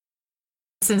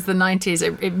since the 90s,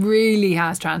 it really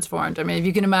has transformed. I mean, if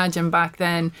you can imagine back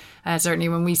then, certainly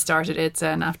when we started it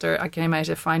and after I came out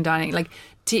of fine dining, like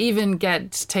to even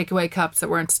get takeaway cups that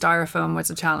weren't styrofoam was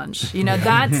a challenge. You know,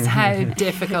 that's how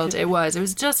difficult it was. It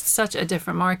was just such a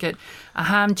different market. A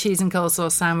ham, cheese and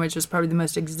coleslaw sandwich was probably the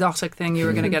most exotic thing you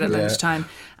were going to get at lunchtime.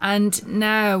 And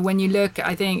now when you look,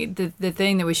 I think the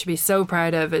thing that we should be so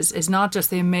proud of is not just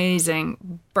the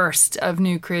amazing burst of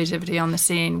new creativity on the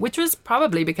scene, which was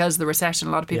probably because of the recession.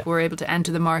 A lot of people were able to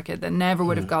enter the market that never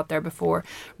would have got there before.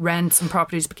 Rents and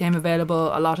properties became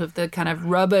available. A lot of the kind of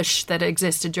rubbish that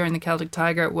existed during the Celtic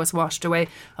Tiger was washed away.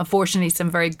 Unfortunately, some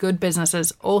very good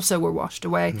businesses also were washed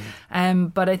away.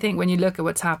 But I think when you look at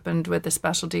what's happened with the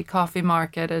specialty coffee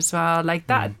market as well, like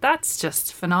that's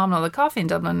just phenomenal. The coffee in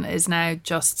Dublin is now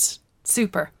just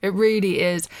super. It really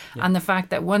is. And the fact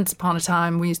that once upon a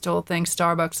time we used to all think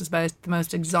Starbucks was about the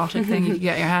most exotic thing you could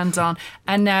get your hands on,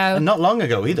 and now, and not long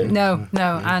ago either. No,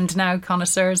 and now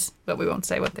connoisseurs, but we won't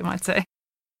say what they might say.